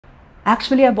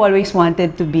Actually, I've always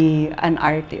wanted to be an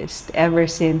artist ever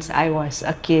since I was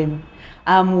a kid.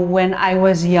 When I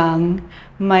was young,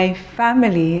 my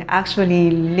family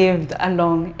actually lived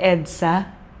along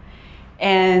EDSA.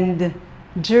 And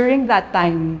during that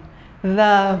time,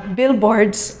 the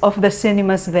billboards of the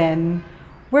cinemas then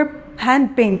were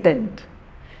hand-painted.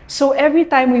 So every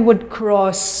time we would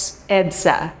cross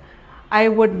EDSA, I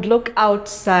would look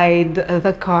outside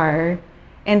the car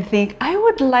and think, I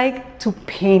would like to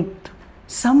paint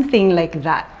something like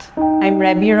that. I'm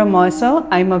Rebie Ramoso.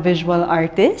 I'm a visual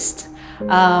artist.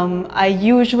 I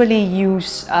usually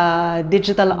use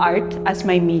digital art as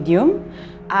my medium.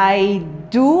 I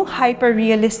do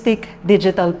hyper-realistic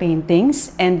digital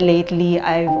paintings, and lately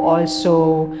I've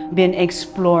also been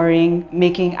exploring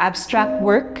making abstract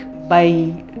work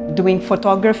by doing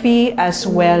photography as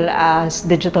well as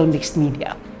digital mixed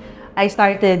media. I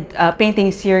started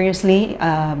painting seriously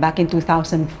back in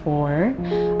 2004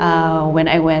 when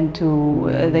I went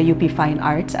to the UP Fine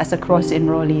Arts as a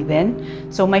cross-enrollee then.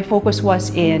 So my focus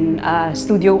was in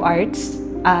studio arts,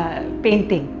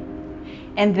 painting.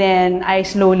 And then I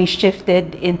slowly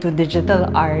shifted into digital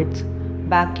art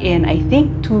back in, I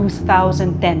think,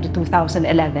 2010 to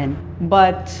 2011.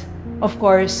 But of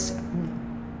course,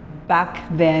 back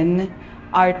then,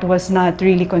 art was not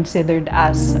really considered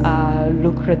as a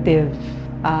lucrative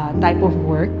type of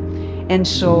work. And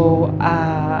so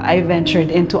I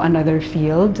ventured into another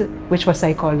field, which was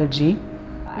psychology.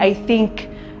 I think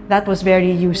that was very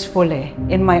useful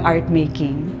in my art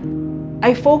making.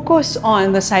 I focus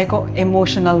on the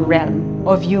psycho-emotional realm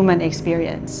of human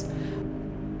experience.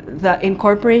 The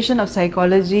incorporation of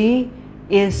psychology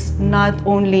is not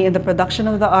only in the production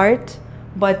of the art,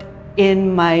 but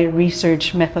in my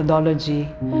research methodology,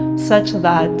 such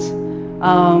that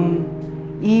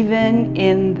even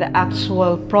in the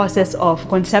actual process of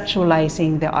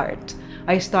conceptualizing the art,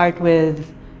 I start with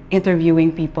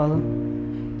interviewing people,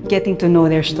 getting to know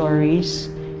their stories.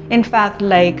 In fact,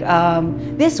 like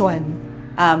this one,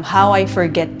 How I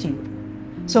Forget You.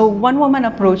 So one woman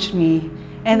approached me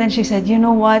and then she said, you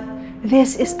know what?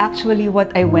 This is actually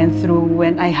what I went through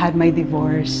when I had my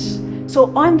divorce.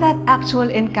 So on that actual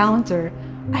encounter,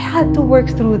 I had to work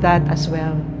through that as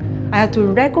well. I had to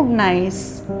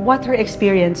recognize what her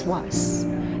experience was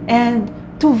and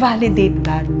to validate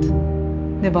that,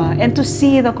 diba? And to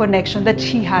see the connection that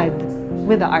she had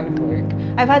with the artwork.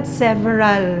 I've had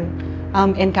several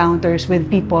encounters with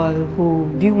people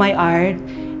who view my art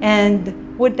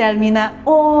and would tell me na,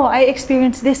 oh, I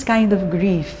experienced this kind of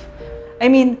grief. I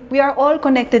mean, we are all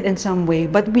connected in some way,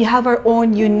 but we have our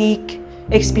own unique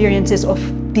experiences of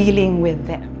dealing with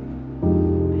them.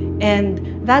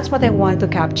 And that's what I want to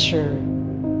capture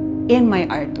in my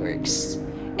artworks.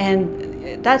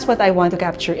 And that's what I want to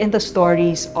capture in the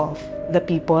stories of the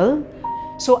people.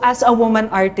 So as a woman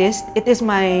artist, it is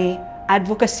my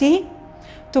advocacy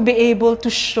to be able to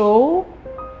show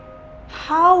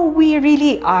how we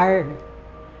really are,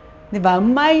 diba?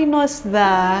 Minus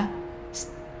the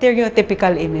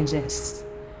stereotypical images,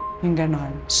 yung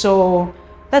ganon. So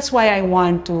that's why I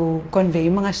want to convey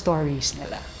mga stories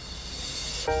nila.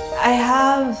 I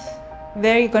have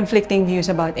very conflicting views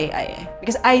about AI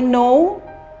because I know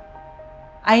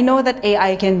that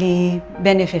AI can be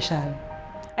beneficial.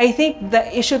 I think the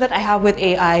issue that I have with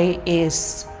AI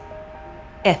is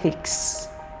ethics.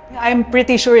 I'm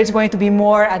pretty sure it's going to be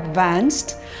more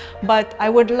advanced, but I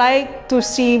would like to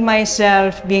see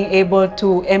myself being able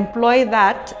to employ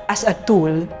that as a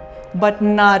tool, but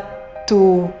not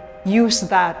to use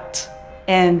that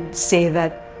and say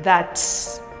that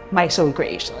that's my sole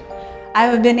creation.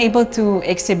 I've been able to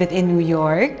exhibit in New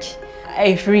York.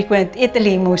 I frequent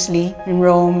Italy mostly, in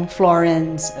Rome,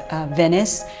 Florence,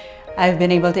 Venice. I've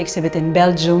been able to exhibit in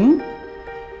Belgium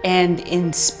and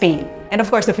in Spain, and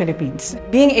of course the Philippines.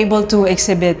 Being able to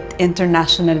exhibit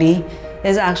internationally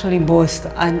is actually both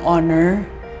an honor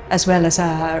as well as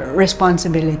a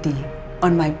responsibility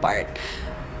on my part.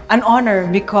 An honor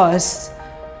because,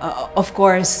 of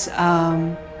course,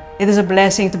 it is a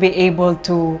blessing to be able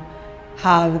to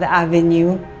have the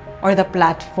avenue or the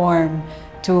platform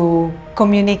to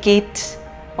communicate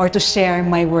or to share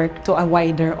my work to a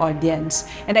wider audience.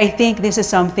 And I think this is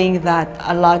something that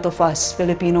a lot of us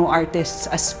Filipino artists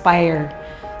aspire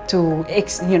to,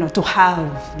 to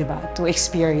have, diba? To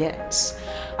experience.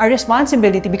 Our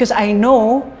responsibility, because I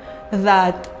know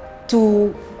that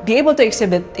to be able to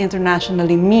exhibit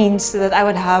internationally means that I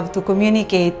would have to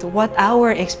communicate what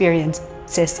our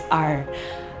experiences are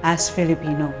as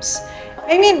Filipinos.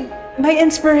 I mean, my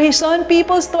inspiration,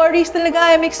 people's stories talaga.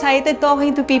 I'm excited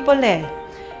talking to people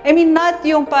I mean, not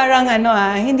yung parang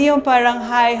hindi yung parang,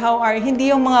 hi, how are you? Hindi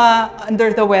yung mga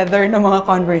under the weather na mga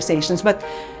conversations, but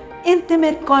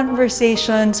intimate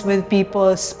conversations with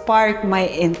people spark my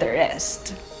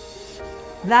interest.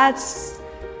 That's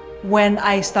when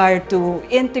I start to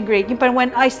integrate,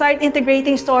 when I start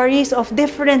integrating stories of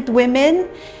different women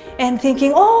and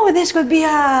thinking, oh, this could be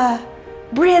a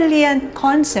brilliant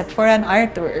concept for an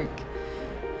artwork.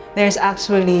 There's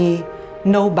actually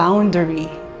no boundary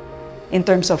in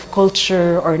terms of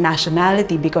culture or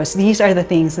nationality, because these are the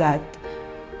things that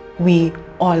we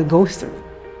all go through.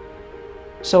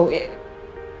 So,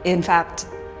 in fact,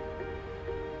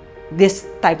 this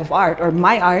type of art, or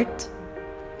my art,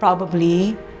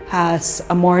 probably has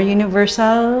a more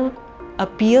universal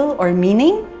appeal or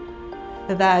meaning,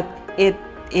 that it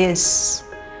is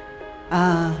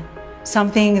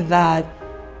something that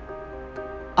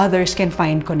others can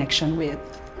find connection with.